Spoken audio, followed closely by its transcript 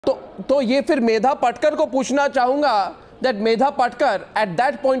तो ये फिर मेधा पटकर को पूछना चाहूंगा that Medha Patkar at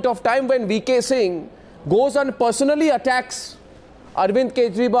that point of time when VK Singh goes and personally attacks Arvind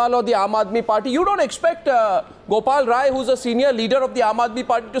Kejriwal or the Aam Aadmi Party, you don't expect Gopal Rai, who's a senior leader of the Aam Aadmi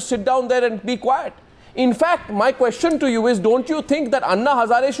Party, to sit down there and be quiet. In fact, my question to you is, don't you think that Anna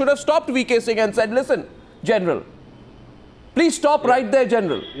Hazare should have stopped VK Singh and said, listen, General, please stop right there,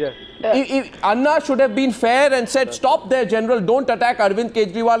 General. Anna should have been fair and said, stop there, General. Don't attack Arvind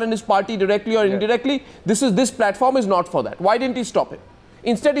Kejriwal and his party directly or indirectly. This platform is not for that. Why didn't he stop it?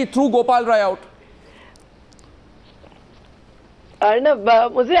 Instead, he threw Gopal Rai out.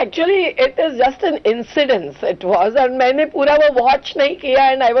 Arnab, मुझे actually it is just an incidence it was, और मैंने पूरा वो watch नहीं किया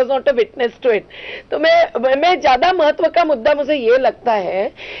and I was not a witness to it. तो मैं ज्यादा महत्व का मुद्दा मुझे ये लगता है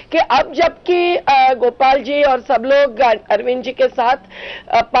कि अब जबकि गोपाल जी और सब लोग अरविंद जी के साथ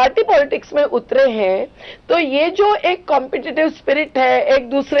पार्टी पॉलिटिक्स में उतरे हैं, तो ये जो एक कॉम्पिटिटिव स्पिरिट है, एक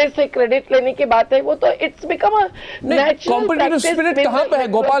दूसरे से क्रेडिट लेने की बात है, वो तो it's become a natural practice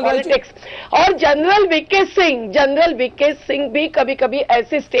Gopal politics. और जनरल वीके सिंह भी कभी कभी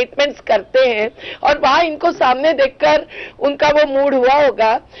ऐसे स्टेटमेंट्स करते हैं और वहां इनको सामने देखकर उनका वो मूड हुआ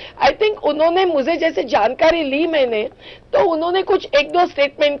होगा. आई थिंक उन्होंने, मुझे जैसे जानकारी ली मैंने, तो उन्होंने कुछ एक दो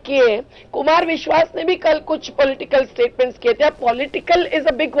स्टेटमेंट किए. कुमार विश्वास ने भी कल कुछ पॉलिटिकल स्टेटमेंट्स किए थे. Political is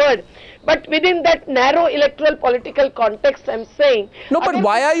a big word, but within that narrow electoral political context, I'm saying. No, but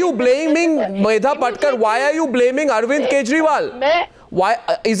why are you blaming Medha Patkar? Why are you blaming Arvind Kejriwal? Why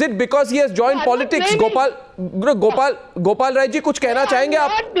is it because he has joined politics? Gopal Rai ji कुछ कहना चाहेंगे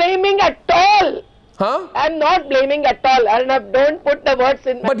आप? Not blaming at all. Huh? I'm not blaming at all. Arnab, don't put the words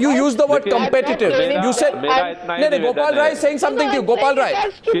in my mouth. But you use the word competitive. You said, नहीं, Gopal Rai is saying something to you. Gopal Rai.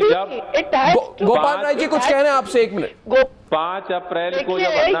 Gopal Rai ji कुछ कहना है आपसे, एक minute. 5 अप्रैल को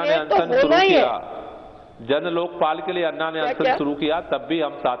जब अन्ना ने अनशन शुरू किया, जन लोकपाल के लिए अन्ना ने अनशन शुरू किया, तब भी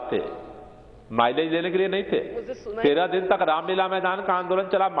हम साथ थे. माइलेज देने के लिए नहीं थे. 13 दिन तक रामलीला मैदान का आंदोलन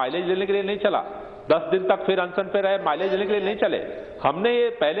चला, माइलेज देने के लिए नहीं चला. 10 दिन तक फिर अनशन पे रहे, माइलेज देने के लिए नहीं चले. हमने ये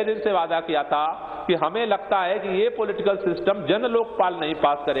पहले दिन से वादा किया था कि हमें लगता है कि ये पॉलिटिकल सिस्टम जन लोकपाल नहीं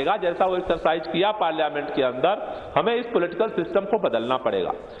पास करेगा. जैसा वो एक्सरसाइज किया पार्लियामेंट के अंदर, हमें इस पॉलिटिकल सिस्टम को बदलना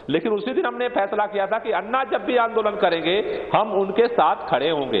पड़ेगा. लेकिन उसी दिन हमने फैसला किया था कि अन्ना जब भी आंदोलन करेंगे, हम उनके साथ खड़े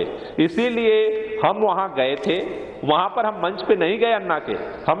होंगे. इसीलिए हम वहां गए थे. वहां पर हम मंच पे नहीं गए अन्ना के,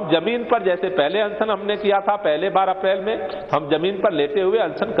 हम जमीन पर, जैसे पहले अनशन हमने किया था पहले 12 अप्रैल में, हम जमीन पर लेटे हुए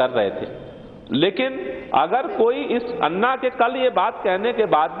अनशन कर रहे थे. लेकिन अगर कोई इस अन्ना के कल ये बात कहने के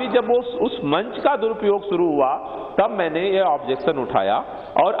बाद भी जब वो उस मंच का दुरुपयोग शुरू हुआ, तब मैंने ये ऑब्जेक्शन उठाया.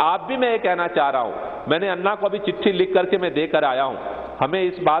 और आप भी मैं ये कहना चाह रहा हूं, मैंने अन्ना को अभी चिट्ठी लिख करके मैं देकर आया हूं. हमें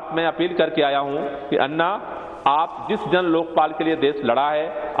इस बात में अपील करके आया हूं कि अन्ना, आप जिस जन लोकपाल के लिए देश लड़ा है,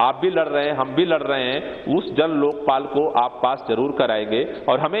 आप भी लड़ रहे हैं, हम भी लड़ रहे हैं, उस जन लोकपाल को आप पास जरूर कराएंगे.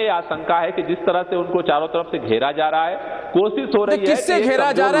 और हमें यह आशंका है कि जिस तरह से उनको चारों तरफ से घेरा जा रहा है, कोशिश हो रही है. किससे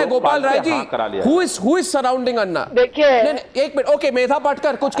घेरा जा रहा है Gopal Rai ji? Who is surrounding अन्ना? देखिए, एक मिनट. ओके, मेधा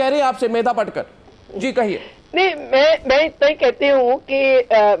पटकर कुछ कह रही है आपसे. मेधा पटकर जी कहिए. नहीं, मैं इतना ही कहती हूँ कि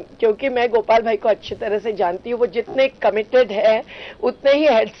क्योंकि मैं गोपाल भाई को अच्छी तरह से जानती हूँ, वो जितने कमिटेड है उतने ही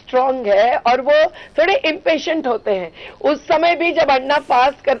हेडस्ट्रॉन्ग है और वो थोड़े इम्पेशेंट होते हैं. उस समय भी जब अन्ना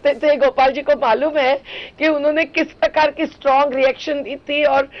पास करते थे, गोपाल जी को मालूम है कि उन्होंने किस प्रकार की स्ट्रॉन्ग रिएक्शन दी थी,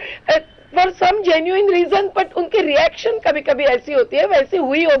 और for some genuine reason, but उनकी रिएक्शन कभी कभी ऐसी होती है, वैसी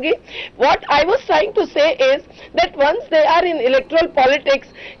हुई होगी. What I was trying to से is that once they are in electoral politics,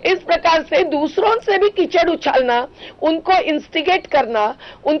 इस प्रकार से दूसरों से भी कीचड़ उछालना, उनको इंस्टिगेट करना,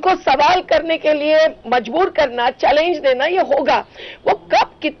 उनको सवाल करने के लिए मजबूर करना, चैलेंज देना, ये होगा. वो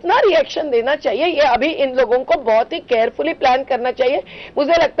कब कितना रिएक्शन देना चाहिए, ये अभी इन लोगों को बहुत ही केयरफुली प्लान करना चाहिए.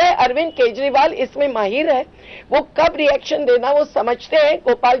 मुझे लगता है अरविंद केजरीवाल इसमें माहिर है. वो कब रिएक्शन देना वो समझते हैं.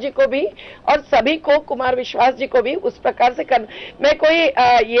 गोपाल जी को भी और सभी को, कुमार विश्वास जी को भी उस प्रकार से करना. मैं कोई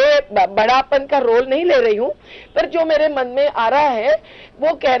ये बड़ापन का रोल नहीं ले रही हूं, पर जो मेरे मन में आ रहा है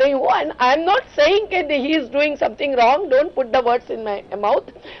वो कह रही हूं. And I am not saying कि he is doing something wrong. Don't put the words in my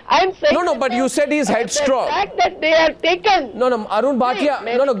mouth. I am saying no, but you said he is headstrong. That they are taken. No, Arun Bhatia.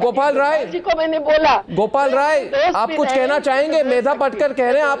 No, Gopal Rai ji को मैंने बोला. गोपाल राय, आप कुछ कहना चाहेंगे? मेधा पटकर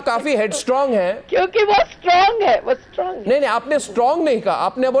कह रहे हैं आप काफी हेडस्ट्रॉन्ग हैं. क्योंकि वो स्ट्रॉन्ग है, वो स्ट्रॉन्ग. नहीं, आपने स्ट्रॉन्ग नहीं कहा,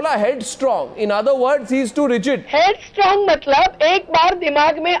 आपने बोला head headstrong. In other words, he is too rigid. Headstrong मतलब एक बार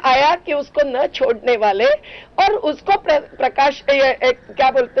दिमाग में आया कि उसको न छोड़ने वाले और उसको प्रकाश क्या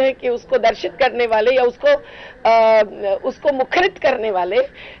बोलते हैं कि उसको दर्शित करने वाले या उसको मुखरित करने वाले,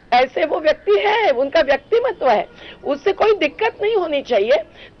 ऐसे वो व्यक्ति है, उनका व्यक्तिमत्व है, उससे कोई दिक्कत नहीं होनी चाहिए।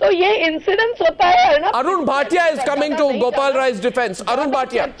 तो ये इंसिडेंस होता है। Arun Bhatia is coming to Gopal Rai's defense. Arun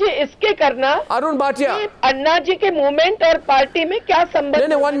Bhatia, इसके करना, अरुण भाटिया, अन्ना जी के मूवमेंट और पार्टी में क्या संबंध?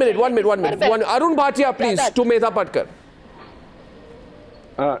 नहीं, 1 minute. Arun Bhatia, please, to Medha Patkar.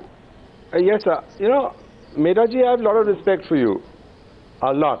 Yes, sir. You know, Medha ji, I have a lot of respect for you,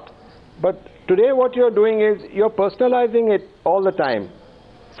 a lot. But today what you're doing is you're personalizing it all the time.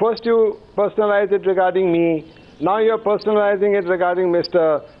 First you personalize it regarding me. Now you're personalizing it regarding Mr.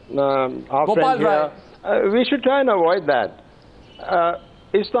 Our Gopal friend here. Rai. We should try and avoid that.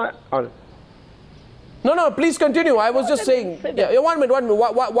 It's not. No, please continue. I was just saying. Yeah, 1 minute.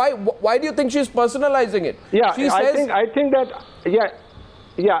 Why do you think she's personalizing it? Yeah, she says, I think that.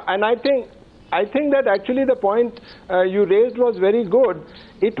 Yeah, and I think that actually the point you raised was very good.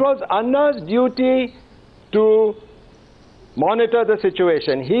 It was Anna's duty to monitor the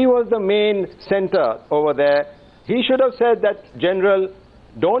situation. He was the main center over there. He should have said that, General,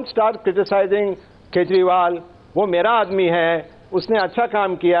 don't start criticizing Kejriwal. वो मेरा आदमी है, उसने अच्छा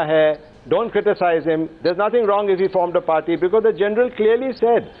काम किया है. Don't criticize him. There's nothing wrong if he formed a party, because the general clearly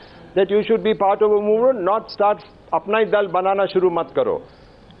said that you should be part of a movement, not start अपना ही दल बनाना शुरू मत करो.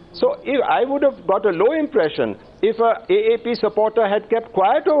 So if I would have got a low impression if a AAP supporter had kept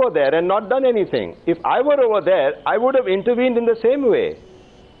quiet over there and not done anything. If I were over there, I would have intervened in the same way.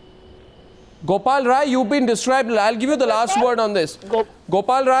 Gopal Rai, you've been described. I'll give you the last word on this.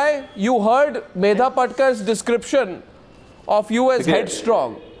 Gopal Rai, you heard Medha Patkar's description of you as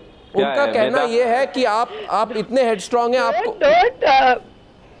headstrong. उनका कहना ये है कि आप इतने headstrong हैं, आपको.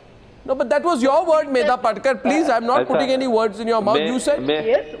 No, but that was your word, Medha Patkar. Please, I'm not putting any words in your mouth. You said.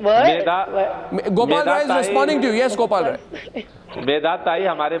 Yes, word. Gopal Rai is responding to you. Yes, Gopal Rai. मेधा ताई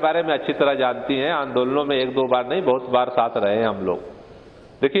हमारे बारे में अच्छी तरह जानती हैं, आंदोलनों में 1-2 बार नहीं, बहुत बार साथ रहे हैं हम लोग.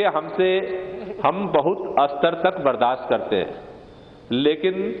 देखिए, हम बहुत स्तर तक बर्दाश्त करते हैं,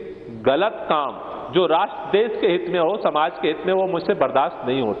 लेकिन गलत काम जो राष्ट्र देश के हित में हो, समाज के हित में, वो मुझसे बर्दाश्त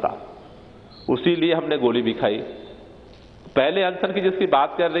नहीं होता. उसीलिए हमने गोली भी खाई. पहले अनशन की जिसकी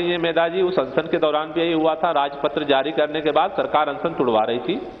बात कर रही है मेधा जी, उस अनशन के दौरान भी यही हुआ था. राजपत्र जारी करने के बाद सरकार अनशन तोड़वा रही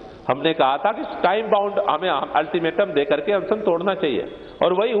थी. हमने कहा था कि टाइम बाउंड हमें अल्टीमेटम दे करके अनशन तोड़ना चाहिए,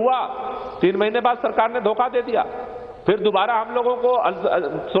 और वही हुआ. 3 महीने बाद सरकार ने धोखा दे दिया. फिर दोबारा हम लोगों को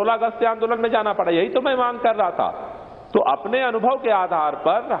 16 अगस्त के आंदोलन में जाना पड़ा. यही तो मैं मांग कर रहा था. तो अपने अनुभव के आधार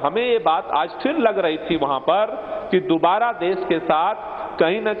पर हमें ये बात आज फिर लग रही थी वहां पर कि दोबारा देश के साथ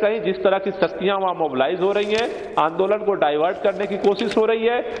कहीं न कहीं जिस तरह की शक्तियां वहां मोबिलाइज हो रही हैं, आंदोलन को डाइवर्ट करने की कोशिश हो रही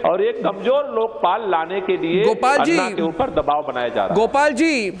है, और एक कमजोर लोकपाल लाने के लिए अन्ना के ऊपर दबाव बनाया जा रहा है. गोपाल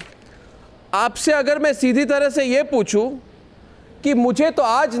जी, आपसे अगर मैं सीधी तरह से ये पूछूं कि मुझे तो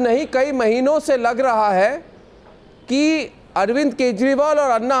आज नहीं कई महीनों से लग रहा है कि अरविंद केजरीवाल और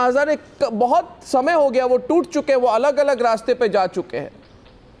अन्ना हजारे बहुत समय हो गया वो टूट चुके हैं, वो अलग अलग रास्ते पे जा चुके हैं,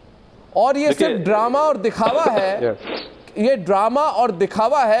 और ये सिर्फ ड्रामा और दिखावा है. ये ड्रामा और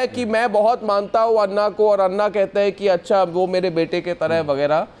दिखावा है कि मैं बहुत मानता हूं अन्ना को, और अन्ना कहते हैं कि अच्छा वो मेरे बेटे के तरह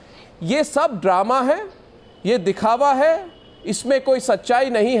वगैरह. ये सब ड्रामा है, ये दिखावा है, इसमें कोई सच्चाई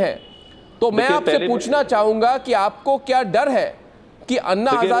नहीं है. तो मैं आपसे पूछना चाहूंगा कि आपको क्या डर है कि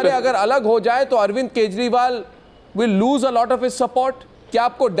अन्ना हजारे अगर अलग हो जाए तो Arvind Kejriwal will lose a lot of his support? क्या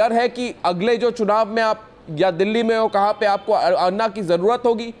आपको डर है कि अगले जो चुनाव में आप या दिल्ली में हो, कहां पे आपको अन्ना की जरूरत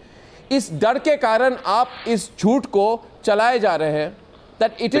होगी? इस डर के कारण आप इस झूठ को चलाए जा रहे हैं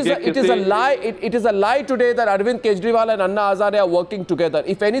that it is a lie today that Arvind Kejriwal and Anna Hazare are working together.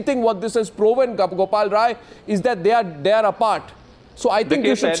 If anything, what this has proven, Gopal Rai, is that they are apart. So I think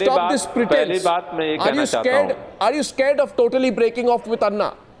you should stop this pretense. Are you scared of totally breaking off with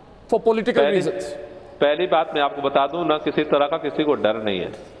Anna for political reasons? पहली बात मैं आपको बता दूं, ना किसी तरह का किसी को डर नहीं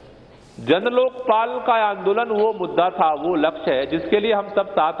है. जन लोकपाल का आंदोलन वो मुद्दा था, वो लक्ष्य है जिसके लिए हम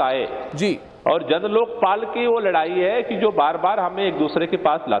सब साथ आए जी. और जन लोकपाल की वो लड़ाई है कि जो बार बार हमें एक दूसरे के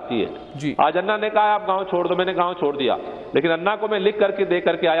पास लाती है जी. आज अन्ना ने कहा आप गांव छोड़ दो, मैंने गांव छोड़ दिया, लेकिन अन्ना को मैं लिख करके दे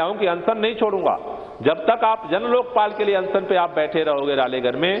करके आया हूं कि अनशन नहीं छोड़ूंगा. जब तक आप जन लोकपाल के लिए अनशन पे आप बैठे रहोगे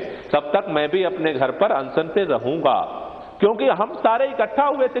रालेगढ़ में, तब तक मैं भी अपने घर पर अनशन पे रहूंगा. क्योंकि हम सारे इकट्ठा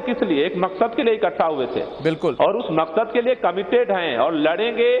हुए थे किस लिए? एक मकसद के लिए इकट्ठा हुए थे. बिल्कुल. और उस मकसद के लिए कमिटेड हैं और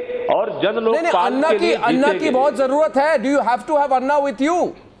लड़ेंगे, और जन लोकपाल के लिए अन्ना की बहुत जरूरत है. Do you have to have Anna with you?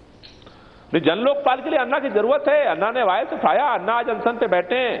 जन लोकपाल के लिए अन्ना की जरूरत है. अन्ना ने वायस उठाया, अन्ना आज अनशन पे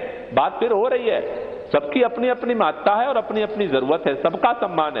बैठे हैं, बात फिर हो रही है. सबकी अपनी अपनी महत्ता है और अपनी अपनी जरूरत है, सबका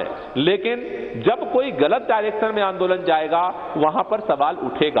सम्मान है, लेकिन जब कोई गलत डायरेक्शन में आंदोलन जाएगा वहां पर सवाल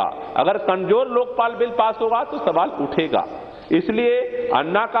उठेगा। अगर कमजोर लोकपाल बिल पास होगा तो सवाल उठेगा। इसलिए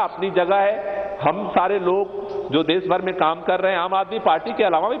अन्ना का अपनी जगह है, हम सारे लोग जो देश भर में काम कर रहे हैं, आम आदमी पार्टी के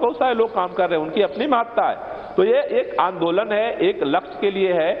अलावा भी बहुत सारे लोग काम कर रहे हैं, उनकी अपनी महत्ता है। तो ये एक आंदोलन है, एक लक्ष्य के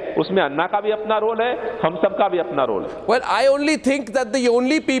लिए है, उसमें अन्ना का भी अपना रोल है, हम सबका भी अपना रोल है। Well, I only think that the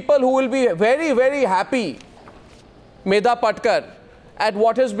only people who will be very, very happy, Medha Patkar, at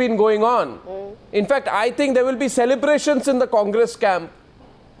what has been going on. In fact, I think there will be celebrations in the Congress camp,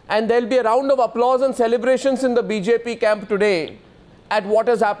 and there will be a round of applause and celebrations in the BJP camp today at what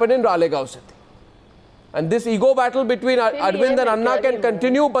has happened in Ralegaon City. And this ego battle between Arvind and Anna can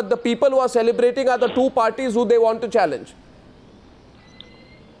continue, but the people who are celebrating are the two parties who they want to challenge.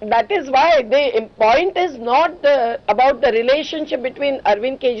 That is why the point is not about the relationship between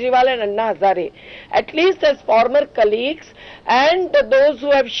Arvind Kejriwal and Anna Hazare. At least as former colleagues and those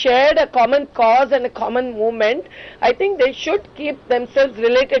who have shared a common cause and a common movement, I think they should keep themselves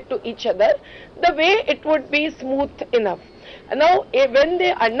related to each other the way it would be smooth enough. Now, when the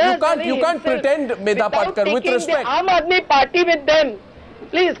Anna you can't pretend, Medha Patkar, with respect. The Aam Aadmi party with them,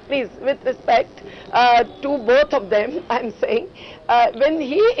 please, with respect to both of them, I'm saying, when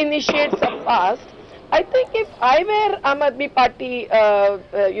he initiates a fast, I think if I were Aam Aadmi party,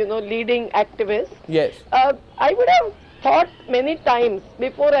 leading activist, yes, I would have thought many times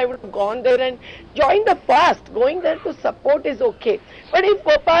before I would have gone there and joined the fast. Going there to support is okay. But if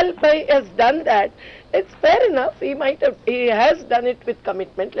Gopal Rai has done that, it's fair enough. He has done it with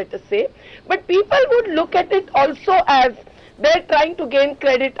commitment, let us say. But people would look at it also as they're trying to gain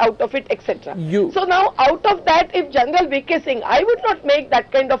credit out of it, etc. So now, out of that, if General VK Singh, I would not make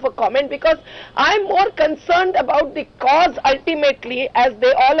that kind of a comment, because I'm more concerned about the cause ultimately, as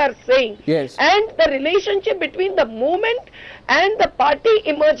they all are saying, yes, and the relationship between the movement and the party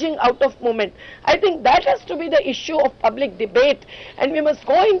emerging out of movement. I think that has to be the issue of public debate, and we must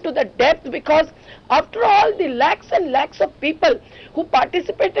go into the depth, because after all, the lakhs and lakhs of people who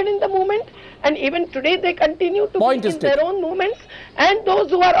participated in the movement, and even today they continue to be in their own movements, and those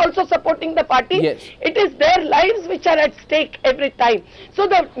who are also supporting the party, yes, it is their lives which are at stake every time. So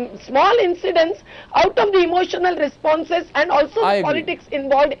the small incidents, out of the emotional responses and also the politics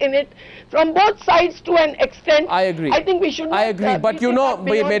involved in it, from both sides to an extent, I agree. I think we should not, I agree, but you know,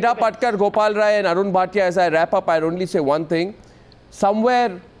 Medha Patkar, Gopal Rai and Arun Bhatia, as I wrap up, I'll only say one thing.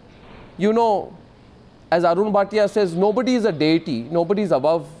 Somewhere, you know, as Arun Bhatia says, nobody is a deity, nobody is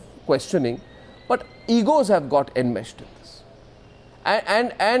above questioning, but egos have got enmeshed in this.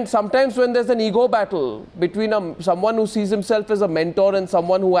 And sometimes when there's an ego battle between someone who sees himself as a mentor and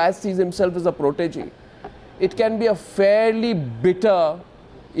someone who sees himself as a protege, it can be a fairly bitter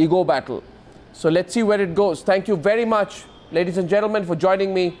ego battle. So let's see where it goes. Thank you very much, ladies and gentlemen, for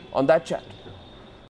joining me on that chat.